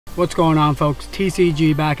What's going on, folks?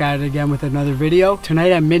 TCG back at it again with another video.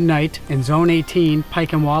 Tonight at midnight in Zone 18,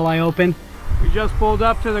 Pike and Walleye open. We just pulled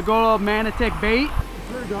up to the good old Manotick Bait.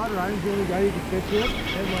 Her daughter, I'm the only guy who can fish with,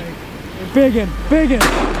 and like Biggin.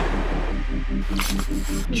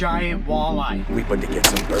 Giant walleye. We about to get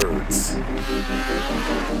some birds.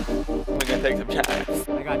 We're gonna take some shots.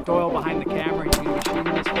 I got Doyle behind the camera. He's gonna be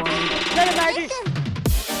shooting this for me. Get it, Maggie!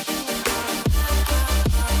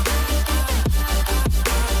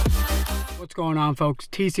 What's going on, folks?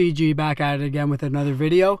 TCG back at it again with another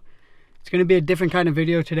video. It's going to be a different kind of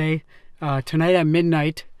video today. Tonight at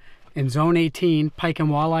midnight in Zone 18, Pike and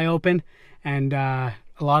Walleye open, and a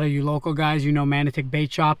lot of you local guys, you know Manotick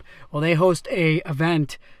Bait Shop. Well, they host a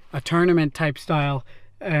event, a tournament type style,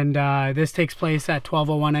 and this takes place at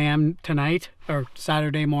 12:01 a.m. tonight or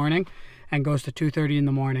Saturday morning, and goes to 2:30 in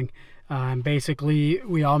the morning. Basically,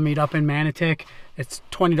 we all meet up in Manotick. It's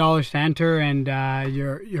 $20 to enter, and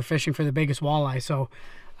you're fishing for the biggest walleye. So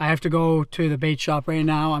I have to go to the bait shop right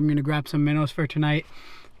now. I'm gonna grab some minnows for tonight,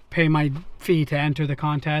 pay my fee to enter the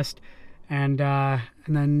contest, and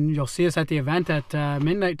then you'll see us at the event at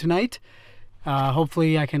midnight tonight.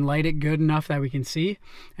 Hopefully I can light it good enough that we can see,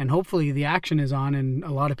 and hopefully the action is on and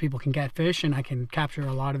a lot of people can get fish and I can capture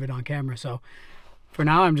a lot of it on camera. So for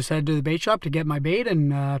now, I'm just headed to the bait shop to get my bait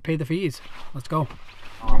and pay the fees. Let's go.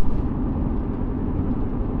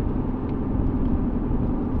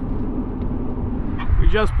 We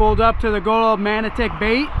just pulled up to the good old Manotick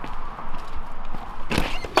Bait.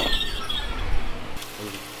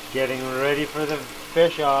 getting ready for the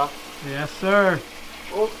fish off. Yes, sir.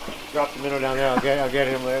 Oh, drop the minnow down there. I'll get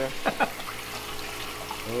him later.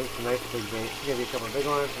 It's a nice big bait. Give you a couple of big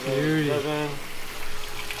ones. Beauty. 7.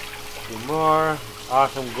 2 more.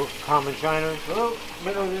 Awesome common shiners. Oh,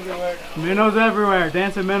 minnows everywhere. Minnows everywhere.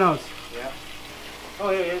 Dancing minnows. Yeah.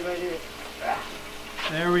 Oh, here he is right here.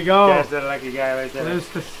 There we go. That's that lucky guy right there. Lives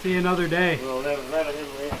to see another day. We'll live right on him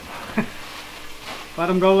right. Let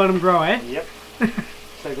him go, let him grow, eh? Yep.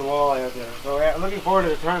 Take the walleye out there. So yeah, I'm looking forward to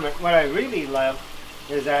the tournament. What I really love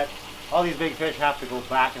is that all these big fish have to go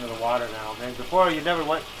back into the water now. And before, you never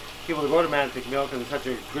want people to go to Manotick Mill because it's such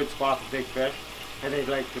a good spot for big fish, and they'd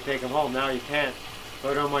like to take them home. Now you can't. So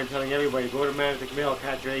I don't mind telling everybody, go to Manotick Mill,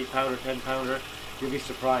 catch your 8-pounder, 10-pounder. You'll be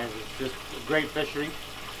surprised. It's just a great fishery.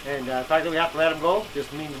 And the fact that we have to let them go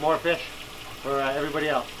just means more fish for everybody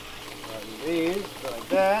else. These, like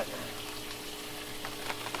that.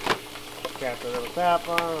 Cap the little tap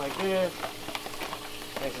on like this.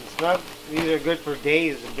 Nice and snug. These are good for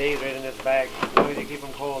days and days right in this bag. As long as you keep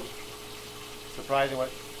them cold. Surprising what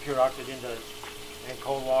pure oxygen does. And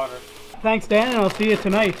cold water. Thanks, Dan, and I'll see you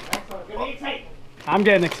tonight. Excellent. I'm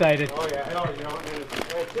getting excited. Oh yeah, no, you know,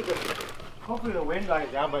 hopefully the wind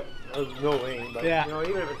dies down, but there's no rain. But yeah, you know,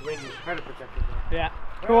 even if it's raining, it's kind of protected. Yeah,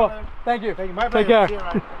 cool. Thank you. Thank you. My Take pleasure.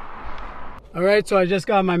 care. All right, so I just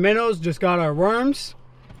got my minnows, just got our worms.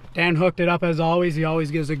 Dan hooked it up as always. He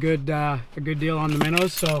always gives a good deal on the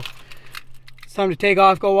minnows. So it's time to take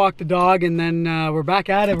off, go walk the dog, and then we're back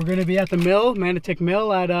at it. We're going to be at the mill, Manotick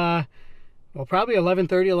Mill, at well, probably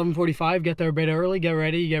 11:30, 11:45. Get there a bit early, get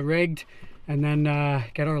ready, get rigged, and then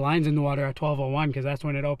get our lines in the water at 12:01 because that's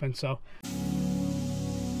when it opens. So.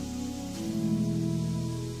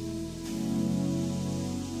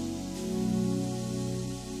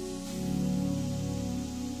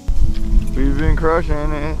 We've been crushing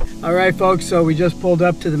it. All right, folks, so we just pulled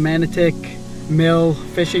up to the Manotick Mill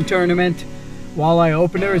fishing tournament. Walleye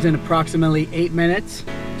opener is in approximately 8 minutes.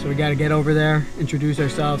 So we got to get over there, introduce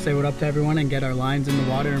ourselves, say what up to everyone, and get our lines in the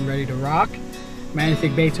water and ready to rock.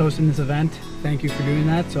 Manotick Bait's hosting this event. Thank you for doing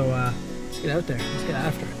that. So let's get out there. Let's get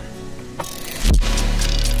after it.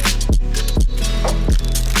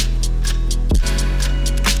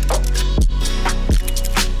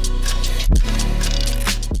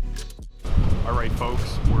 Alright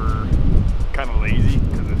folks, we're kind of lazy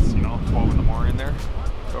because it's, you know, 12 in the morning there.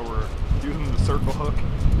 So we're using the circle hook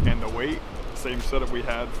and the weight, same setup we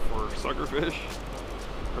had for suckerfish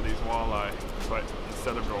for these walleye. But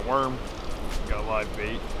instead of a worm, we got a live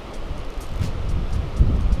bait.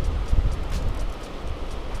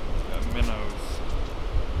 Got minnows,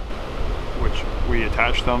 which we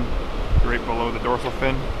attach them right below the dorsal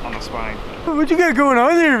fin on the spine. What you got going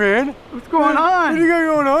on there, man? What's going on? What you got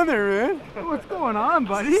going on there, man? What's going on,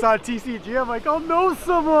 buddy? Saw TCG, I'm like, I'll know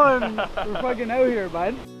someone. We're fucking out here,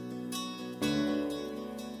 bud.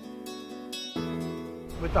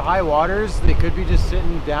 With the high waters, they could be just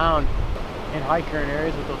sitting down in high current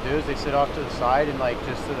areas. What they'll do is they sit off to the side and like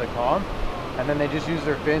just to the calm, and then they just use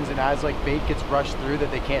their fins, and as like bait gets rushed through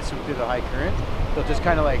that they can't swim through the high current, they'll just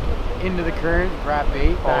kind of like into the current, grab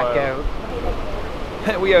bait, back out.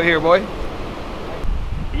 We out here, boy.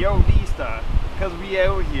 Yo, Vista, because we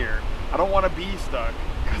out here. I don't want to be stuck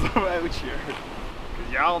because I'm out here.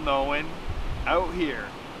 Because y'all knowing, out here,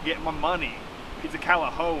 getting my money. He's a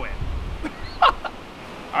Calahoan.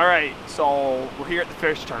 Alright, so we're here at the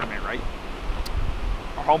fish tournament, right?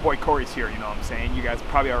 Our homeboy Corey's here, you know what I'm saying? You guys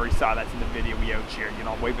probably already saw that's in the video. We out here, you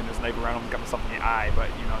know, waving this knife around. Got myself in the eye, but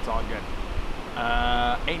you know, it's all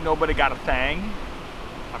good. Ain't nobody got a thing.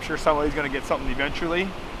 I'm sure somebody's gonna get something eventually.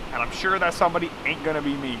 And I'm sure that somebody ain't gonna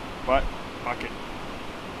be me, but fuck it.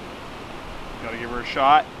 Gotta give her a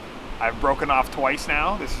shot. I've broken off twice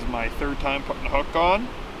now. This is my third time putting the hook on.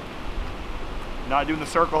 Not doing the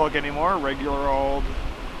circle hook anymore. Regular old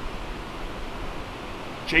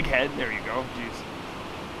jig head. There you go. Jeez.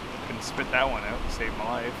 Couldn't spit that one out. Saved my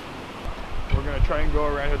life. We're gonna try and go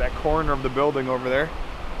around to that corner of the building over there,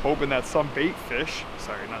 hoping that some bait fish,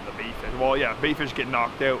 sorry, not the bait fish, well yeah, bait fish get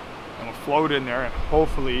knocked out and we'll float in there and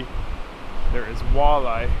hopefully there is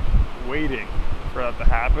walleye waiting for that to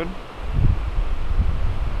happen.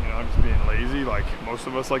 You know, just being lazy like most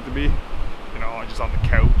of us like to be, you know, just on the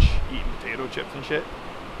couch eating potato chips and shit.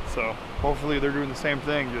 So hopefully they're doing the same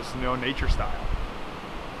thing, just, you know, nature style.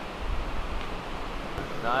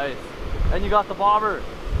 Nice. And you got the bobber.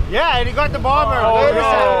 Yeah, and he got the bobber. Oh,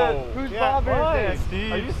 no. Whose Yeah, bobber is this?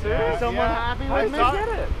 Steve. Are you serious? Someone happy I with me? saw- Get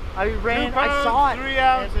it. I ran. 2 I pounds, saw it. 3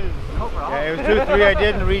 ounces. No problem. Yeah, it was 2-3. I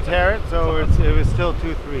didn't re-tear it, so it was still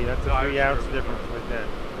 2-3. That's a 3 ounce difference right there.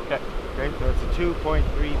 Okay. Okay, so it's a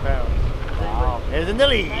 2.3 pounds. Wow. It's in the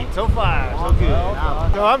lead so far, so good.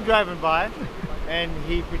 Well, So I'm driving by, and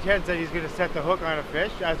he pretends that he's going to set the hook on a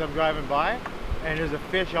fish as I'm driving by, and there's a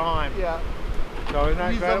fish on. Yeah. So isn't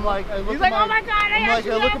that incredible? He's like, oh my god, I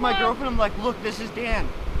look at my girlfriend, I'm like, look, this is Dan.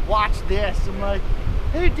 Watch this. I'm like,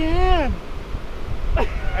 hey Dan.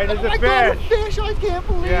 And there's Oh a my god, a fish. fish, I can't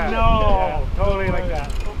believe Yeah. it. No, totally like that.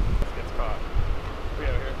 Gets caught. We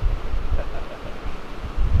out here.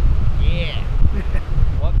 Yeah.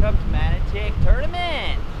 Welcome to Manotick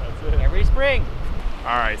Tournament. That's it. Every spring.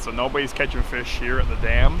 Alright, so nobody's catching fish here at the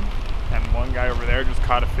dam, and one guy over there just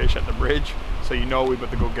caught a fish at the bridge, so you know we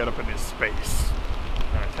about to go get up in his space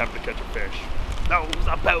and attempt to catch a fish. Those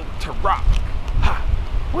about to rock. Ha!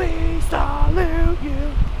 We salute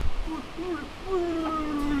you.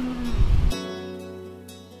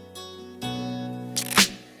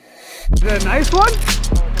 Is it a nice one?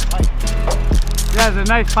 Yeah, it's a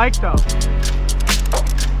nice pike though.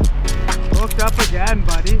 Hooked up again,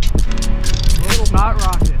 buddy. Little knot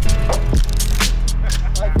rocket.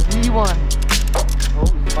 Like V1. Oh,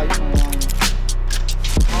 he's biting my line.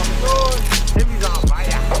 Timmy's on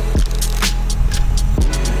fire.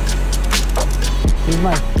 He's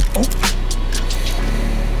my. Oh.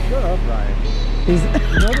 Shut up, Ryan. He's.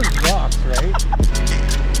 You know there's rocks, right?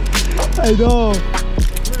 I know.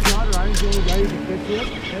 God, Ryan's the only guy who can fish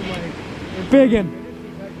it. And like, Biggin.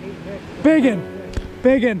 Biggin.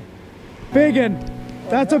 Biggin. Biggin.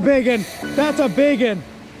 That's a biggin. That's a biggin.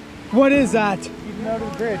 What is that? even out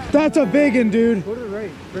of the bridge. That's a biggin, dude. Go to the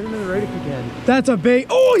right. Bring him to the right if you can. That's a big.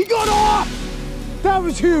 Oh, he got off. That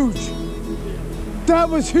was huge. That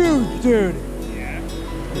was huge, dude. You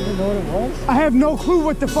didn't know what it was? I have no clue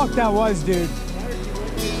what the fuck that was, dude.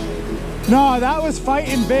 No, that was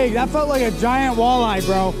fighting big. That felt like a giant walleye,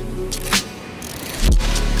 bro.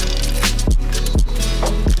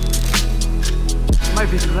 Might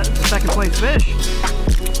be the second place fish.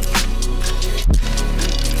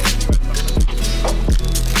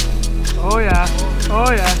 Oh yeah,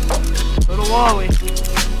 oh yeah. Little walleye.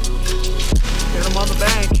 Get him on the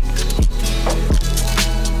bank.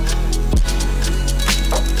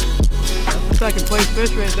 That's the second place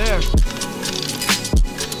fish right there.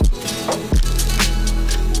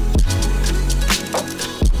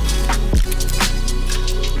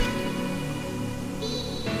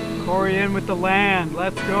 Corey in with the land.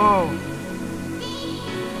 Let's go.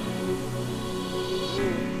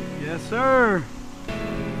 Yes, sir.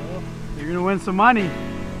 You're gonna win some money.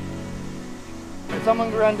 Can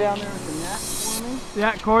someone run down there with the net for me?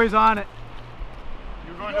 Yeah, Corey's on it.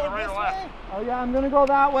 You're going to the right or left? Oh yeah, I'm gonna go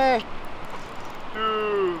that way.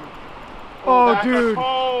 Dude. Oh, That's dude.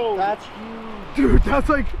 cold. That's huge. Dude, that's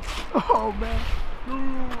like, oh man.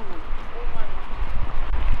 Dude.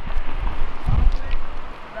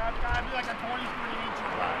 That's gotta be like a 23-inch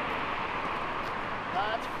line.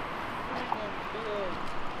 That's freaking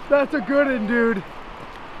big. That's a good one, dude.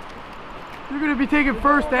 You're gonna be taking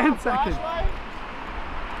first and second. Flashlight?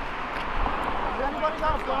 Has anybody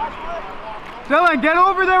got a flashlight? Dylan, get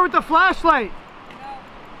over there with the flashlight.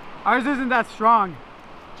 Ours isn't that strong.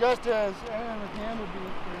 Just as, and the hand would be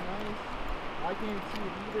pretty nice. I can't see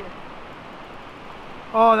it either.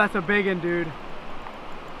 Oh, that's a big one, dude.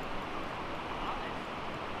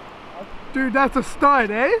 Dude, that's a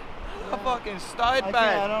stud, eh? A fucking stud I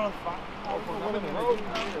bag. don't know if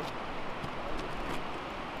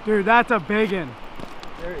Dude, that's a big one.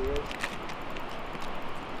 There he is.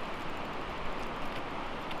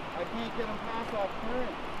 I can't get him past that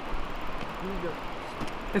current.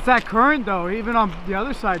 It's that current though, even on the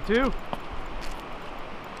other side too.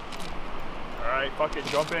 Alright, fucking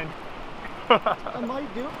jump in. I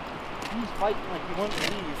might do. He's fighting like he wants to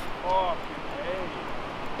leave. Oh,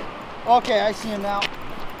 hey. Okay, I see him now.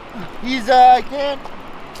 He's I can't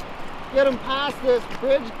get him past this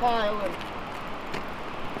bridge pile and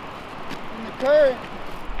in the current.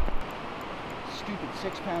 Stupid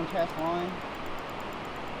 6-pound test line.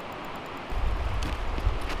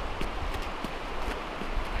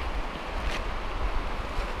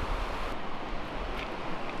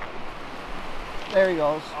 There he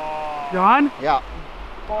goes. You on? Yeah.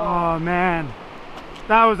 Oh man,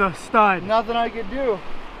 that was a stud. Nothing I could do.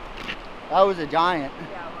 That was a giant.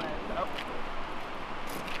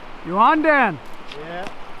 You on, Dan? Yeah.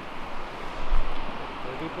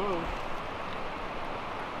 Pretty close.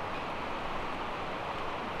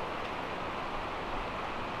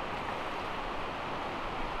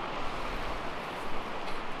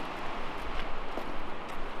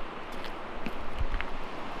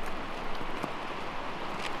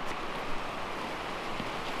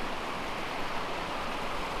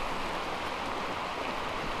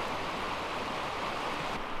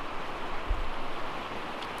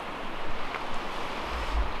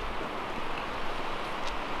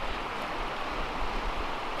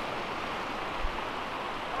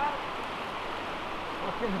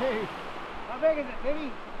 How big is it,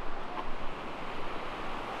 Timmy?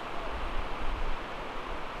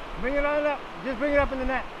 Bring it on up. Just bring it up in the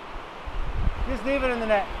net. Just leave it in the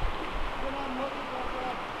net.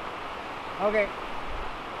 Okay.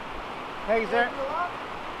 Thank you, sir.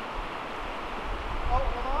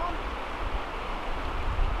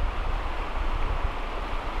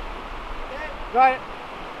 Got it.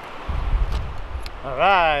 All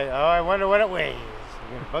right. Oh, I wonder what it weighs.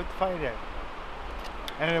 We're about to find out.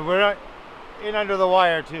 And we're not in under the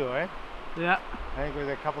wire too, eh? Yeah. I think there's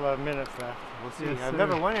a couple of minutes left. We'll see. Yes, I've sir.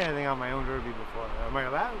 never won anything on my own derby before. Am I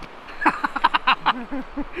allowed?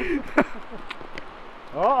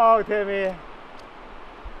 Uh-oh, Timmy.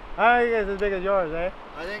 I think it's as big as yours, eh?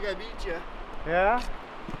 I think I beat you. Yeah?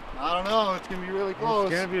 I don't know. It's gonna be really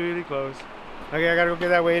close. It's gonna be really close. Okay, I gotta go get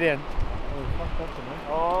that weighed in.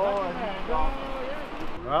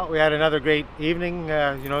 Well, we had another great evening,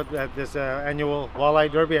 you know, at this annual walleye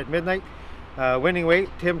derby at midnight. Winning weight,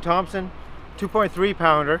 Tim Thompson, 2.3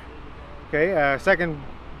 pounder. Okay, second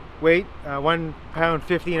weight, 1 pound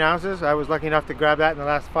 15 ounces. I was lucky enough to grab that in the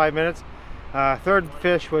last 5 minutes. Third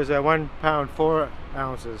fish was 1 pound 4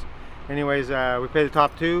 ounces. Anyways, we paid the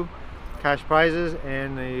top two cash prizes,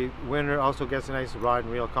 and the winner also gets a nice rod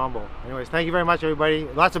and reel combo. Anyways, thank you very much, everybody.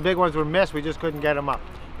 Lots of big ones were missed. We just couldn't get them up.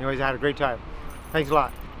 Anyways, I had a great time. Thanks a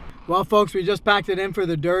lot. Well, folks, we just packed it in for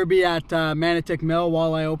the derby at Manotick Mill,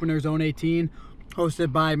 Walleye Opener Zone 18,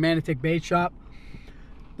 hosted by Manotick Bait Shop.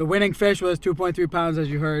 The winning fish was 2.3 pounds, as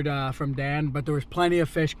you heard from Dan, but there was plenty of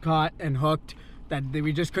fish caught and hooked that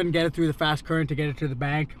we just couldn't get it through the fast current to get it to the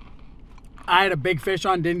bank. I had a big fish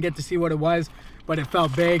on, didn't get to see what it was, but it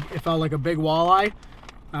felt big. It felt like a big walleye,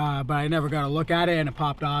 but I never got a look at it, and it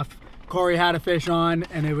popped off. Corey had a fish on,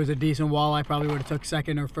 and it was a decent walleye. Probably would have took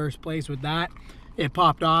second or first place with that. It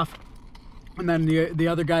popped off. And then the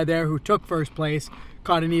other guy there who took first place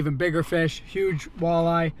caught an even bigger fish, huge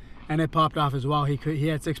walleye, and it popped off as well. He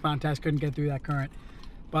had 6 pound test, couldn't get through that current.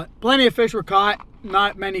 But plenty of fish were caught.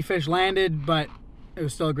 Not many fish landed, but it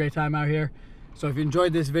was still a great time out here. So if you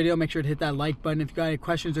enjoyed this video, make sure to hit that like button. If you got any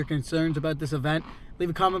questions or concerns about this event, leave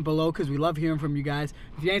a comment below because we love hearing from you guys.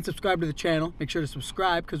 If you ain't subscribed to the channel, make sure to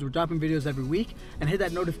subscribe because we're dropping videos every week, and hit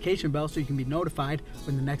that notification bell so you can be notified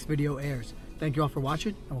when the next video airs. Thank you all for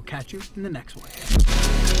watching, and we'll catch you in the next one.